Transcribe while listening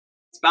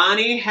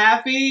Bonnie,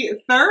 happy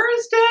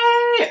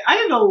Thursday!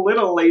 I am a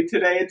little late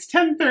today. It's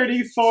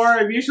 10:34.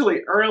 I'm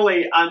usually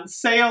early on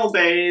sale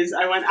days.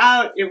 I went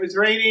out, it was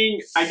raining.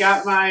 I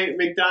got my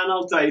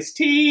McDonald's iced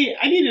tea.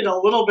 I needed a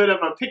little bit of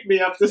a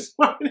pick-me-up this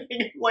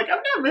morning. Like,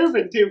 I'm not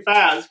moving too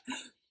fast.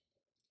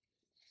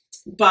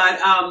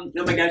 But, oh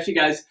my gosh, you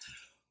guys.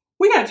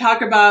 We got to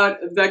talk about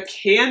the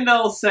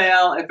candle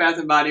sale at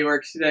Bath & Body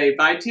Works today.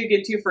 Buy two,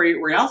 get two free.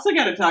 We also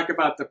got to talk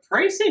about the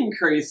price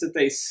increase that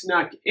they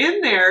snuck in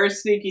there.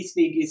 Sneaky,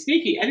 sneaky,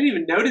 sneaky. I didn't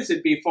even notice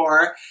it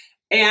before.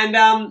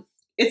 And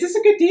is this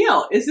a good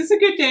deal? Is this a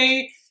good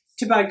day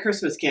to buy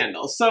Christmas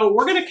candles? So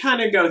we're going to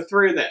kind of go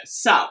through this.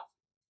 So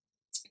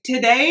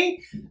today,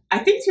 I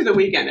think through the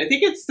weekend, I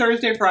think it's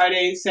Thursday,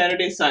 Friday,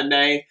 Saturday,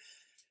 Sunday,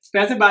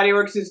 Bath & Body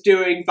Works is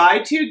doing buy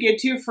two, get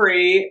two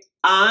free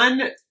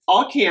on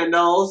all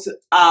candles.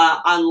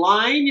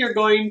 Online, you're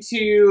going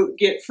to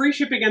get free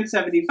shipping on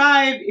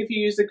 75 if you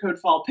use the code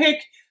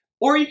FALLPICK,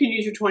 or you can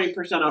use your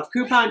 20% off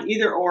coupon,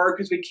 either or,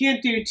 because we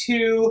can't do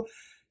two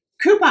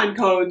coupon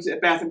codes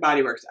at Bath &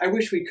 Body Works. I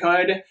wish we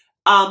could.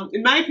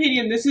 In my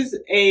opinion, this is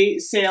a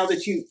sale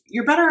that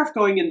you're better off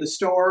going in the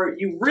store.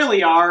 You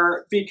really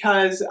are,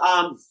 because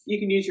you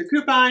can use your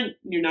coupon,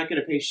 you're not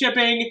going to pay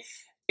shipping,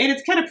 and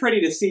it's kind of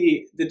pretty to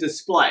see the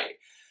display.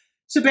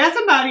 So Bath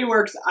 & Body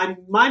Works on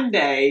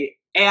Monday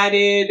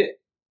added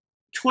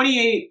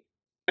 28,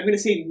 I'm going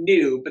to say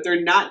new, but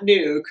they're not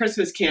new,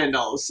 Christmas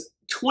candles.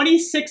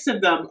 26 of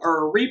them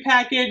are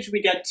repackaged.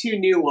 We got two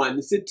new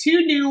ones. The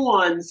two new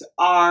ones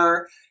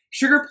are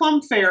Sugar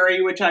Plum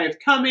Fairy, which I have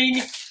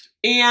coming,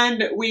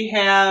 and we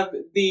have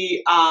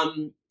the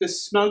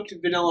Smoked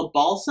Vanilla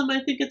Balsam,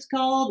 I think it's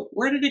called.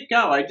 Where did it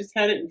go? I just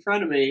had it in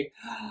front of me.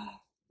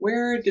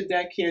 Where did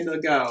that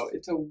candle go?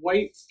 It's a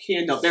white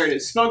candle. There it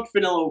is. Smoked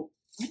Vanilla.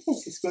 Why did I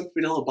say Smoked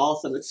Vanilla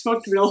Balsam? It's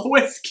Smoked Vanilla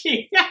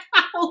Whiskey.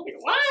 Like,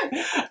 what?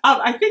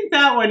 I think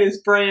that one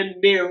is brand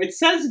new. It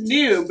says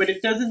new, but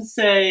it doesn't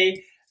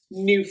say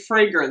new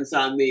fragrance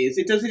on these.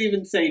 It doesn't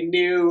even say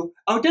new.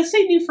 Oh, it does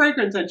say new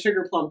fragrance on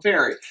Sugar Plum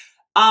Fairy.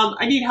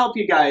 I need help,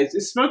 you guys.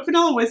 Is Smoked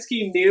Vanilla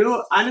Whiskey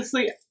new?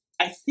 Honestly,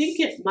 I think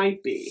it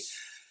might be.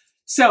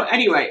 So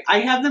anyway, I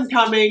have them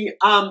coming.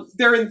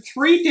 They're in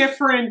 3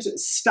 different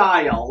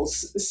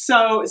styles.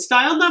 So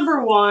style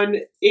number 1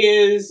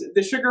 is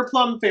the Sugar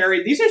Plum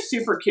Fairy. These are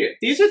super cute.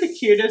 These are the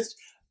cutest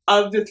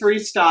of the 3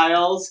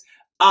 styles.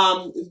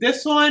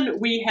 This one,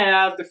 we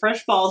have the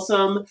Fresh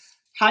Balsam,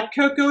 Hot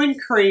Cocoa and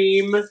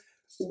Cream.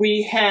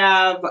 We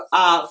have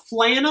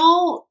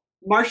Flannel,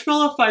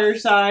 Marshmallow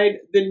Fireside,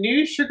 the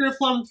new Sugar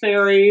Plum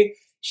Fairy,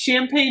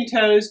 Champagne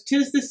Toast,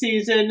 'Tis the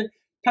Season,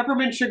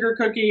 Peppermint Sugar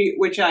Cookie,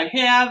 which I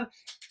have,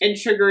 and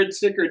Sugar and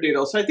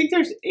Snickerdoodle. So I think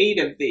there's 8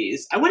 of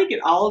these. I want to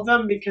get all of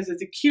them because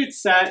it's a cute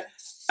set.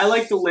 I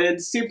like the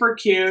lids, super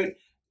cute.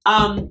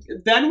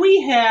 Then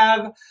we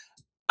have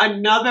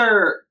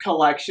another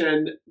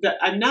collection that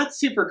I'm not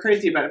super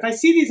crazy about. If I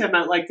see these, I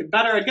might like them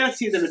better. I gotta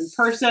see them in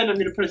person. I'm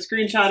gonna put a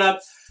screenshot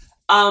up.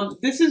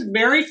 This is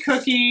Merry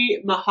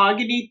Cookie,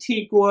 Mahogany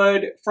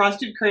Teakwood,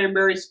 Frosted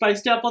Cranberry,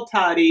 Spiced Apple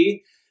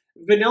Toddy,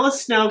 Vanilla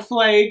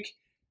Snowflake,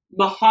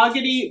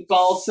 Mahogany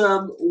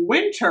Balsam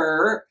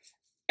Winter,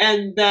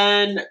 and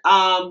then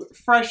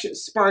Fresh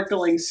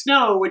Sparkling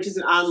Snow, which is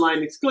an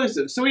online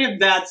exclusive. So we have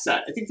that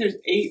set. I think there's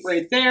 8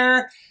 right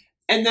there.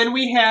 And then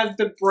we have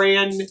the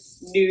brand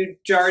new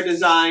jar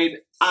design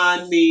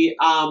on the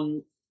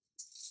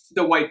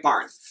White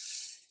Barn.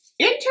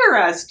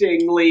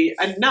 Interestingly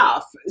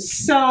enough,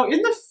 so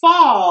in the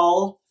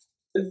fall,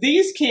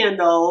 these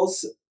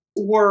candles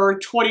were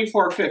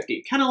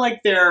 $24.50, kind of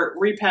like their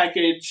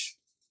repackaged,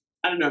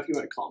 I don't know if you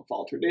want to call them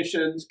fall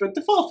traditions, but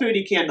the fall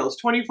foodie candles,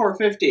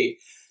 $24.50.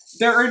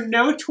 There are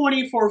no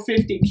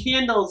 $24.50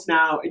 candles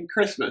now in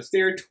Christmas.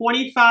 They are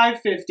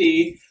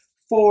 $25.50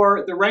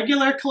 for the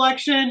regular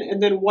collection,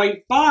 and then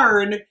White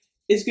Barn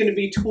is going to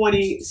be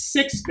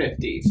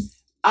 $26.50.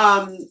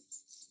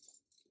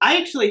 I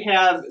actually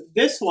have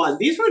this one.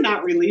 These were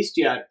not released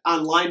yet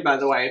online, by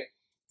the way.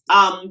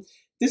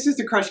 This is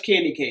the Crushed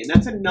Candy Cane.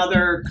 That's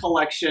another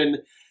collection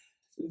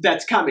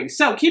that's coming.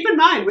 So keep in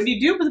mind, when you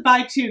do the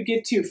buy two,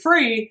 get two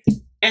free,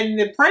 and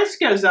the price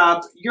goes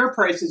up, your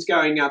price is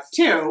going up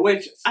too,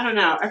 which, I don't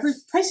know,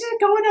 prices are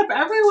going up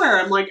everywhere.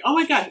 I'm like, oh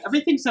my gosh,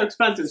 everything's so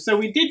expensive. So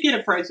we did get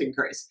a price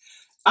increase.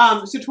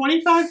 So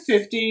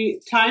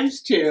 $25.50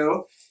 times 2,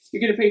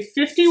 you're going to pay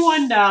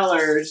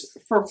 $51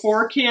 for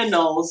 4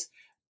 candles,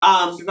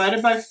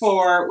 divided by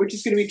 4, which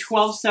is going to be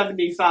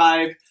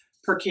 $12.75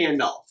 per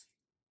candle.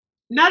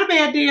 Not a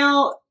bad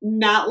deal,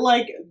 not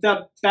like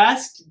the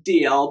best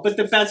deal, but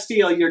the best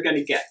deal you're going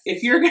to get.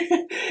 If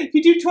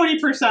you do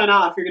 20%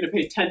 off, you're going to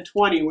pay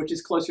 $10.20, which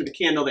is closer to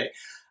Candle Day.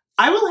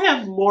 I will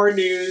have more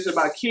news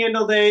about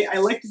Candle Day. I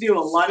like to do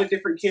a lot of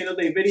different Candle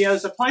Day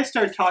videos. I'll probably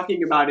start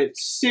talking about it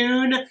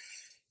soon.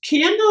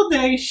 Candle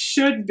Day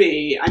should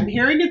be, I'm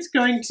hearing it's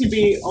going to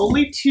be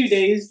only 2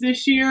 days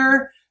this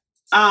year.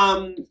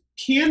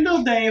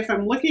 Candle Day, if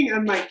I'm looking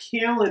on my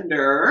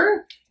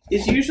calendar,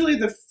 is usually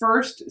the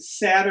first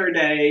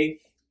Saturday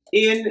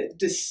in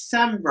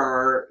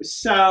December.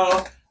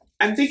 So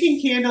I'm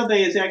thinking Candle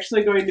Day is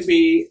actually going to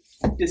be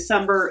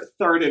December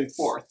 3rd and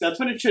 4th. That's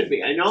when it should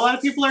be. I know a lot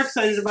of people are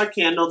excited about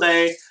Candle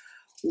Day.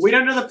 We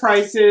don't know the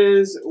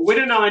prices. We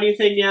don't know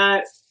anything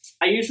yet.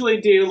 I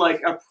usually do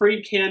like a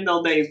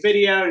pre-Candle Day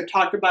video to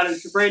talk about it.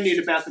 If you're brand new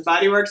to Bath &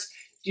 Body Works,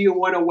 do you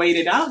want to wait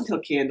it out until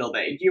Candle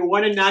Day? Do you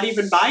want to not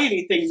even buy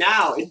anything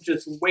now and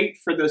just wait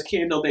for those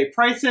Candle Day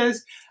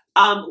prices?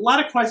 A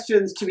lot of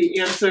questions to be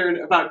answered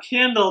about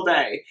Candle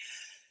Day.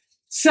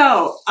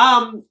 So,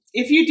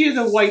 if you do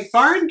the White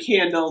Barn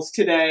candles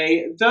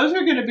today, those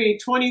are going to be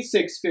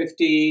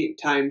 $26.50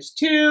 times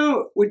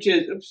 2, which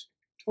is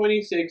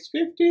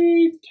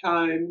 $26.50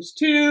 times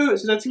 2.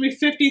 So that's going to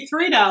be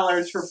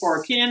 $53 for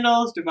 4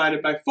 candles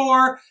divided by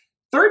 4.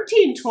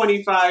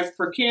 $13.25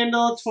 per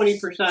candle,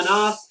 20%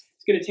 off.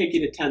 It's going to take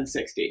you to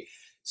 $10.60.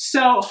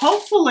 So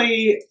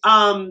hopefully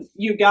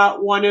you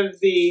got one of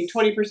the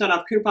 20%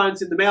 off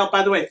coupons in the mail.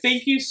 By the way,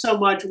 thank you so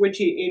much,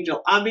 Witchy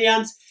Angel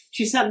Ambiance.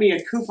 She sent me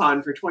a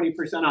coupon for 20%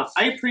 off.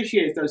 I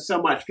appreciate those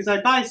so much because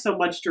I buy so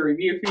much to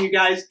review for you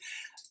guys.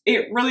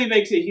 It really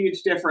makes a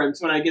huge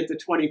difference when I get the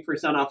 20%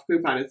 off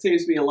coupon. It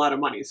saves me a lot of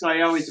money, so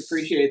I always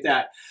appreciate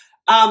that.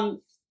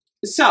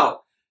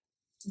 So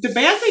the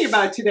bad thing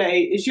about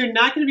today is you're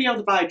not going to be able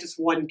to buy just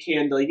one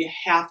candle. You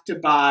have to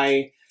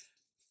buy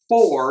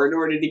 4 in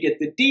order to get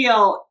the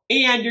deal,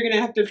 and you're going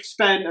to have to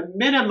spend a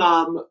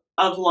minimum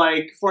of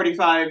like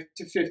 $45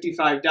 to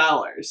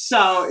 $55.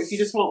 So if you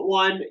just want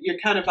one, you're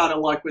kind of out of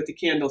luck with the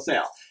candle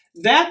sale.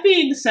 That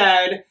being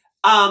said,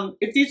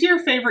 if these are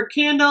your favorite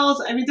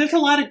candles, I mean, there's a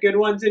lot of good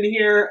ones in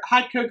here.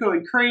 Hot Cocoa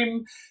and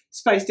Cream,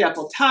 Spiced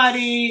Apple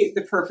Toddy,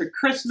 The Perfect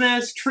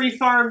Christmas, Tree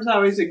Farm's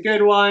always a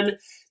good one.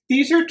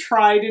 These are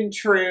tried and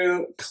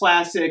true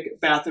classic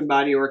Bath &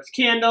 Body Works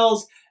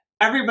candles.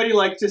 Everybody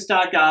likes to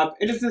stock up,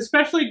 and it's an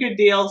especially good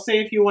deal. Say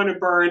if you want to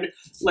burn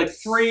like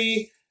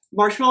 3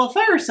 marshmallow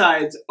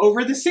firesides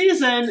over the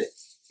season,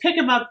 pick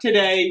them up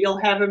today. You'll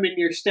have them in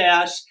your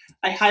stash.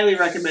 I highly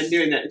recommend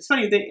doing that. It's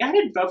funny, they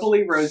added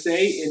Bubbly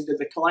Rosé into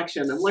the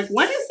collection. I'm like,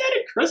 when is that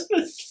a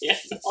Christmas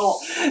candle?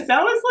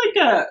 That was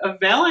like a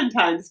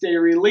Valentine's Day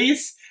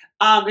release.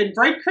 And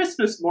Bright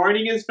Christmas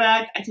Morning is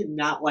back. I did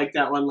not like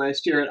that one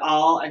last year at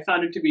all. I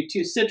found it to be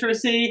too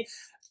citrusy.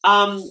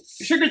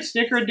 Sugared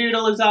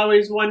Snickerdoodle is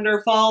always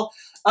wonderful.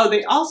 Oh,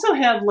 they also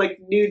have like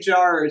new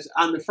jars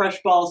on the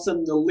Fresh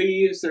Balsam, the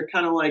leaves. They're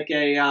kind of like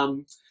a, I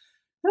don't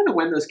know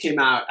when those came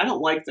out. I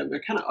don't like them.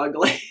 They're kind of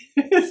ugly.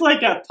 It's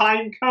like a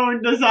pine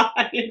cone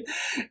design.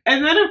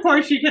 And then, of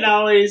course, you can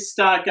always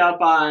stock up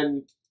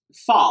on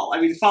fall. I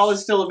mean, fall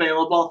is still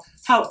available.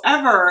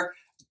 However,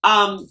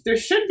 there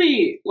should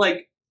be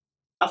like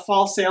a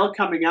fall sale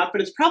coming up,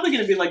 but it's probably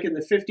going to be like in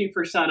the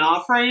 50%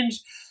 off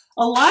range.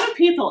 A lot of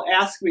people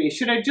ask me,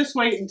 should I just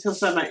wait until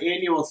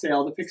semi-annual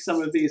sale to pick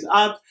some of these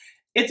up?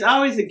 It's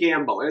always a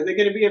gamble. Are they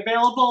going to be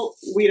available?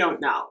 We don't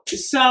know.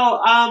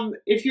 So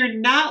if you're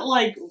not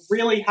like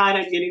really hot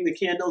on getting the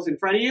candles in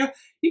front of you,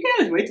 you can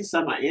always wait to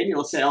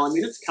semi-annual sale. I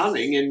mean, it's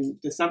coming in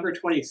December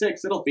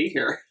 26th. It'll be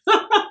here.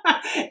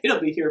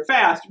 It'll be here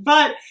fast.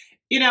 But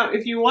you know,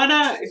 if you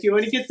wanna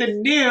get the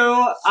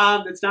new,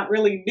 it's not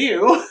really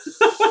new.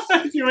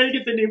 If you want to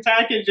get the new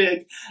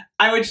packaging,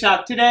 I would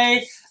shop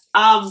today.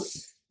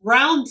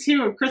 Round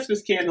 2 of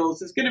Christmas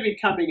candles is going to be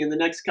coming in the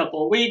next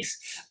couple of weeks.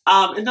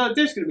 And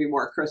there's going to be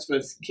more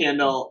Christmas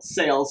candle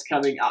sales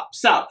coming up.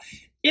 So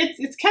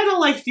it's kind of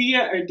like do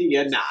ya or do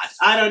ya not?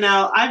 I don't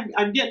know.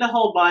 I'm getting a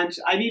whole bunch.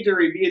 I need to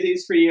review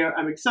these for you.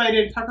 I'm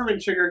excited.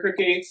 Peppermint sugar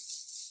cookie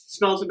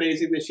smells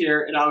amazing this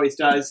year. It always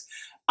does.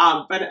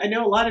 But I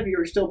know a lot of you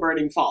are still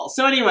burning fall.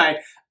 So anyway,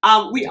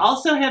 we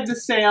also have the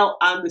sale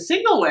on the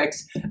single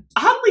wicks.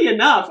 Oddly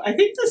enough, I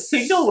think the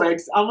single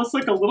wicks almost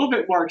look a little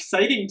bit more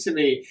exciting to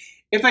me.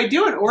 If I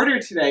do an order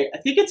today, I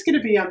think it's going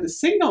to be on the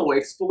single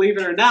wicks, believe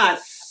it or not,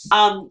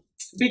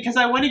 because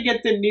I want to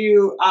get the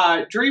new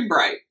Dream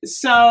Bright.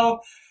 So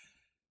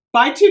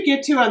buy 2,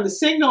 get 2 on the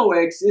single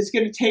wicks is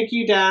going to take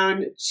you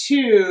down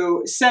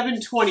to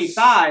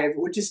 $7.25,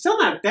 which is still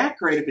not that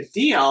great of a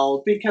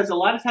deal because a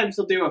lot of times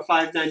they'll do a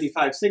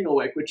 $5.95 single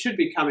wick, which should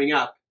be coming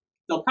up.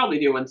 They'll probably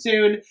do one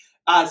soon.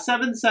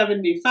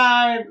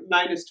 $7.75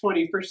 minus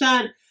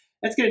 20%.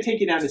 That's going to take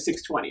you down to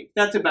 $6.20.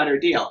 That's a better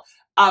deal.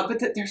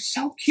 But they're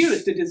so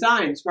cute, the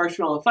designs.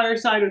 Marshmallow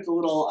Fireside with the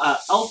little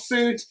elf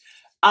boot.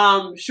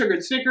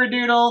 Sugared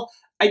Snickerdoodle.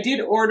 I did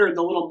order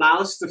the little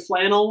mouse, the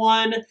flannel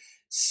one.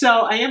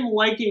 So I am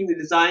liking the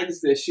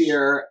designs this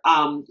year,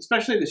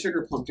 especially the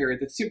Sugar Plum Fairy.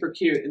 That's super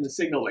cute in the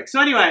single wick. So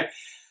anyway,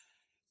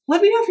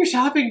 let me know if you're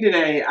shopping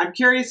today. I'm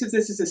curious if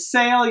this is a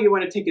sale you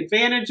want to take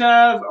advantage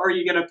of, or are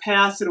you going to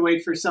pass and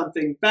wait for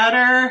something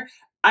better?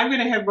 I'm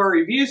going to have more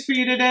reviews for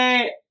you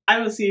today. I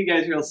will see you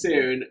guys real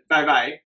soon. Bye-bye.